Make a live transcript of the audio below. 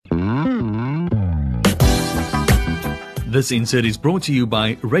This insert is brought to you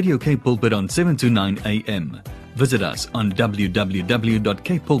by Radio Cape Pulpit on 7 to 9 a.m. Visit us on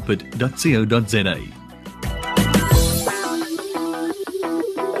www.capepulpit.co.za.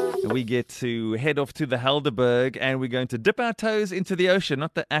 We get to head off to the Helderberg and we're going to dip our toes into the ocean,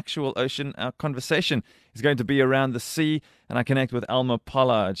 not the actual ocean. Our conversation is going to be around the sea, and I connect with Elma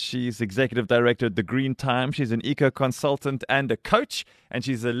Pollard. She's Executive Director at the Green Time. She's an eco-consultant and a coach, and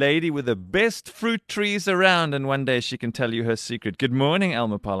she's a lady with the best fruit trees around, and one day she can tell you her secret. Good morning,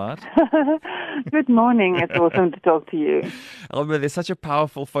 Elma Pollard. Good morning. It's awesome to talk to you. Elma, there's such a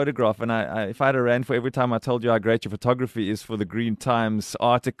powerful photograph, and if I had a rand for every time I told you how great your photography is for the Green Times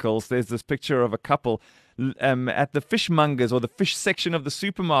articles, there's this picture of a couple at the fishmongers or the fish section of the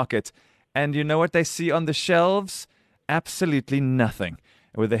supermarket, and you know what they see on the shelves? Absolutely nothing.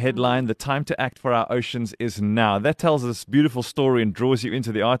 With the headline, "The time to act for our oceans is now." That tells this beautiful story and draws you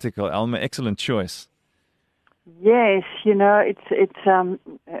into the article. Elma, excellent choice. Yes, this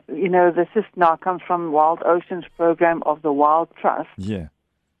is now comes from Wild Oceans program of the Wild Trust. Yeah.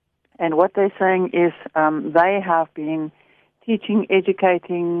 And what they're saying is they have been teaching,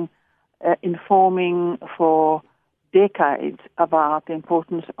 educating, informing for decades about the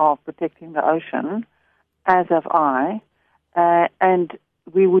importance of protecting the ocean, as have I. And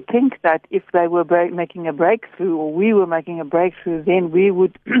we would think that if they were making a breakthrough, or we were making a breakthrough, then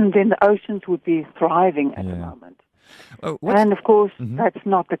then the oceans would be thriving at the moment. And of course, that's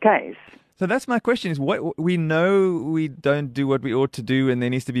not the case. So that's my question: is what we know we don't do what we ought to do, and there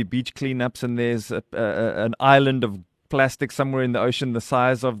needs to be beach cleanups, and there's an island of plastic somewhere in the ocean the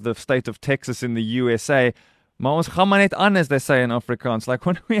size of the state of Texas in the USA. Maar ons gaan maar net aan, as they say in Afrikaans. Like,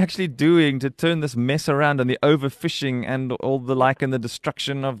 what are we actually doing to turn this mess around, and the overfishing and all the like, and the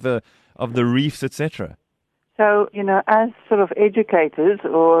destruction of the reefs, etc.? So, as sort of educators,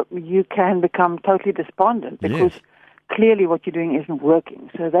 or you can become totally despondent because clearly what you're doing isn't working.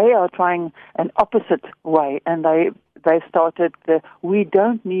 So they are trying an opposite way, and they started the "We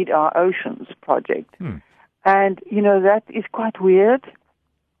Don't Need Our Oceans" project. And, that is quite weird,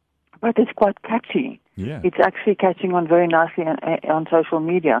 but it's quite catchy. Yeah. It's actually catching on very nicely on social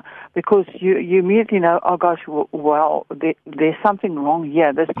media, because you immediately know, oh gosh, well, there's something wrong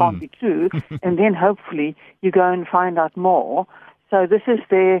here. This can't be true. And then hopefully you go and find out more. So this is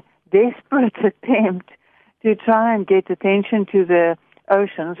their desperate attempt to try and get attention to the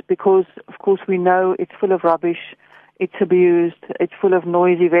oceans, because, of course, we know it's full of rubbish, it's abused, it's full of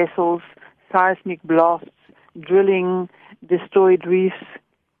noisy vessels, seismic blasts, drilling, destroyed reefs,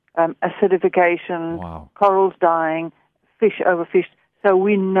 acidification, corals dying, fish overfished. So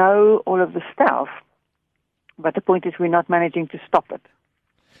we know all of the stuff, but the point is we're not managing to stop it.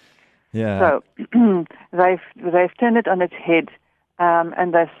 Yeah. So they've turned it on its head,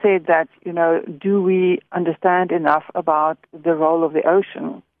 and they've said that, do we understand enough about the role of the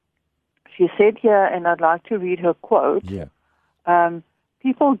ocean? She said here, and I'd like to read her quote. Yeah.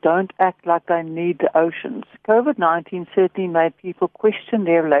 People don't act like they need the oceans. COVID-19 certainly made people question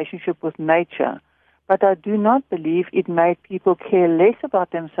their relationship with nature, but I do not believe it made people care less about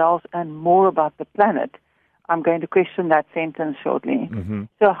themselves and more about the planet. I'm going to question that sentence shortly.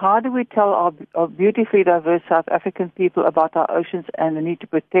 So how do we tell our beautifully diverse South African people about our oceans and the need to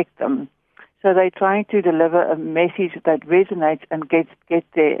protect them? So they're trying to deliver a message that resonates and get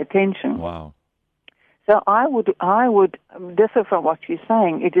their attention. Wow. So I would differ from what she's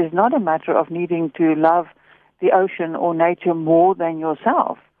saying. It is not a matter of needing to love the ocean or nature more than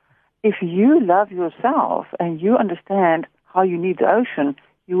yourself. If you love yourself and you understand how you need the ocean,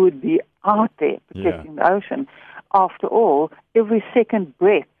 you would be out there protecting the ocean. After all, every second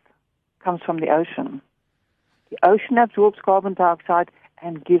breath comes from the ocean. The ocean absorbs carbon dioxide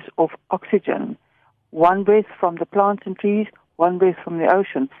and gives off oxygen. One breath from the plants and trees, one breath from the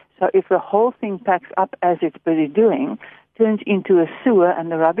ocean. So if the whole thing packs up as it's busy doing, turns into a sewer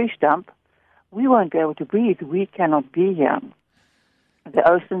and a rubbish dump, we won't be able to breathe. We cannot be here. The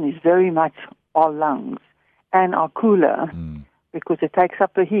ocean is very much our lungs and our cooler, because it takes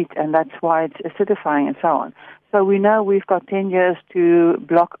up the heat, and that's why it's acidifying and so on. So we know we've got 10 years to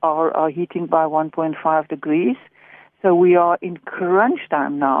block our heating by 1.5 degrees. So we are in crunch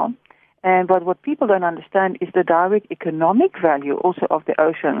time now. But what people don't understand is the direct economic value also of the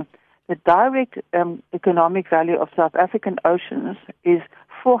ocean. The direct economic value of South African oceans is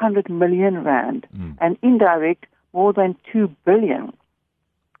 400 million rand, and indirect more than 2 billion.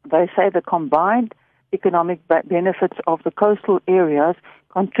 They say the combined economic benefits of the coastal areas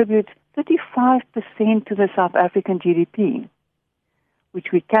contribute 35% to the South African GDP,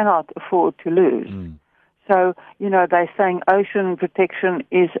 which we cannot afford to lose. So, they're saying ocean protection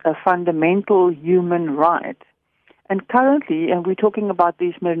is a fundamental human right. And currently, and we're talking about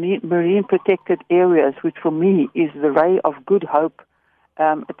these marine protected areas, which for me is the ray of good hope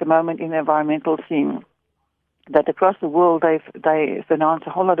at the moment in the environmental scene, that across the world they've announced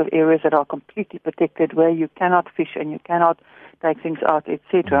a whole lot of areas that are completely protected, where you cannot fish and you cannot take things out,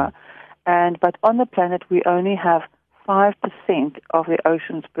 etc. But on the planet, we only have 5% of the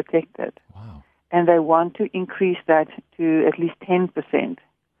oceans protected. Wow. And they want to increase that to at least 10%.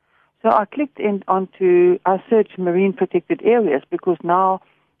 So I clicked I searched marine protected areas because now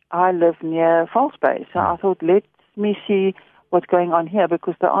I live near False Bay. So I thought, let me see what's going on here,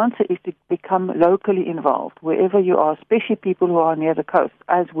 because the answer is to become locally involved wherever you are, especially people who are near the coast,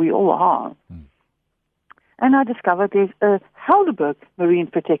 as we all are. And I discovered there's a Helderberg marine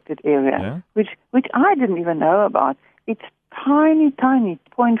protected area, which I didn't even know about. It's tiny,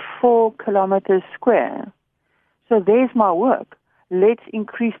 0.4 kilometers square. So there's my work. Let's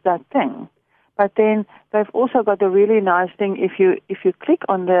increase that thing. But then they've also got a really nice thing. If you click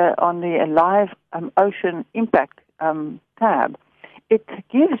on the live ocean impact tab, it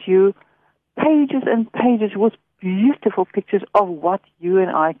gives you pages and pages with beautiful pictures of what you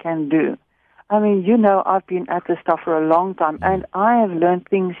and I can do. I mean, I've been at this stuff for a long time, and I have learned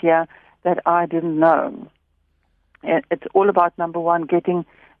things here that I didn't know. It's all about, number one, getting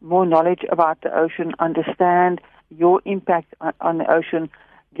more knowledge about the ocean, understand your impact on the ocean,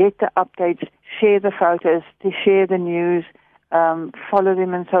 get the updates, share the photos, to share the news, follow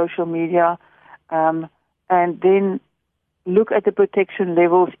them on social media, and then look at the protection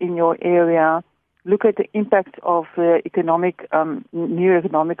levels in your area, look at the impact of the new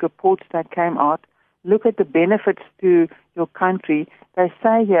economic reports that came out, look at the benefits to your country. They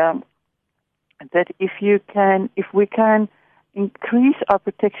say here that if we can increase our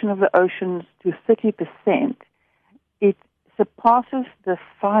protection of the oceans to 30%, it surpasses the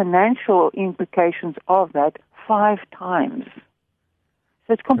financial implications of that 5 times.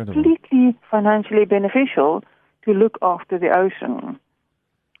 So it's completely financially beneficial to look after the ocean.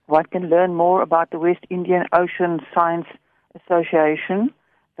 One can learn more about the West Indian Ocean Science Association.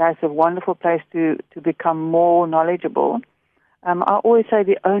 That's a wonderful place to become more knowledgeable. I always say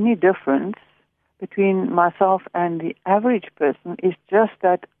the only difference between myself and the average person is just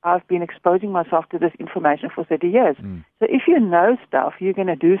that I've been exposing myself to this information for 30 years. So if you know stuff, you're going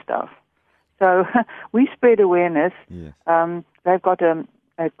to do stuff. So we spread awareness. Yes. They've got a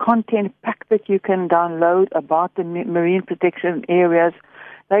content pack that you can download about the marine protection areas.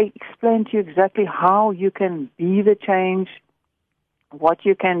 They explain to you exactly how you can be the change, what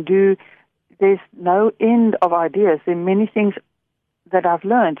you can do. There's no end of ideas. There are many things that I've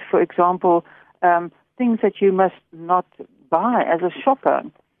learned. For example, things that you must not buy as a shopper.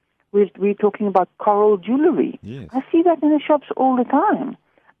 We're talking about coral jewelry. Yes. I see that in the shops all the time.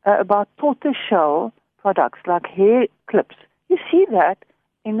 About tortoiseshell products like hair clips. You see that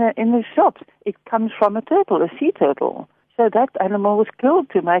in the shops. It comes from a turtle, a sea turtle. So that animal was killed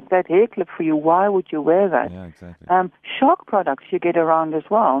to make that hair clip for you. Why would you wear that? Yeah, exactly. Shark products you get around as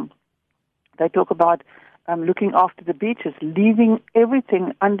well. They talk about looking after the beaches, leaving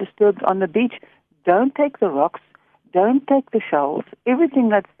everything undisturbed on the beach. Don't take the rocks. Don't take the shells. Everything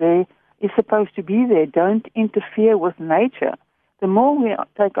that's there is supposed to be there. Don't interfere with nature. The more we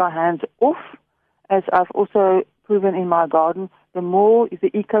take our hands off, as I've also proven in my garden, the more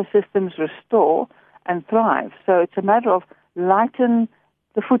the ecosystems restore and thrive. So it's a matter of lighten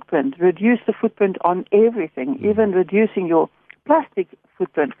the footprint, reduce the footprint on everything. Even reducing your plastic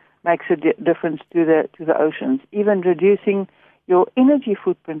footprint makes a difference to the oceans. Even reducing your energy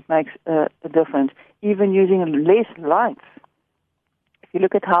footprint makes a difference. Even using less lights. If you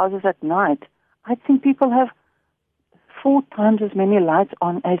look at houses at night, I think people have 4 times as many lights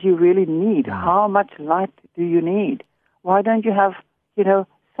on as you really need. How much light do you need? Why don't you have,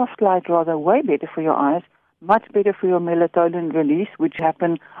 soft light rather, way better for your eyes, much better for your melatonin release, which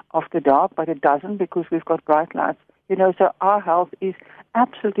happen after dark, but it doesn't because we've got bright lights. So our health is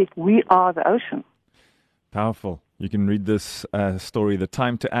absolutely, we are the ocean. Powerful. You can read this story, The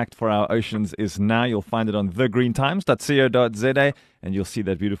Time to Act for Our Oceans is Now. You'll find it on thegreentimes.co.za, and you'll see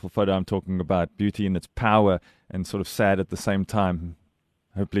that beautiful photo I'm talking about, beauty in its power and sort of sad at the same time.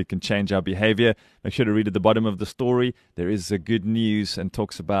 Hopefully it can change our behavior. Make sure to read at the bottom of the story. There is a good news and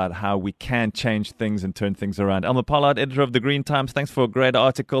talks about how we can change things and turn things around. Elma Pollard, editor of The Green Times, thanks for a great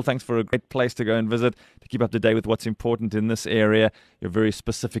article. Thanks for a great place to go and visit to keep up to date with what's important in this area, your very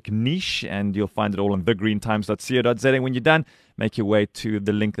specific niche, and you'll find it all on thegreentimes.co.za. When you're done, make your way to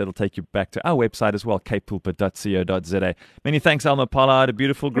the link that'll take you back to our website as well, capepulpit.co.za. Many thanks, Elma Pollard. A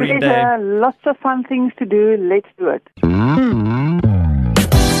beautiful green day. Lots of fun things to do. Let's do it.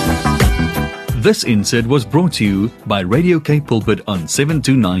 This insert was brought to you by Radio K Pulpit on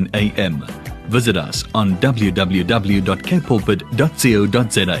 729 AM. Visit us on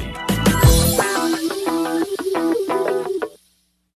www.kpulpit.co.za.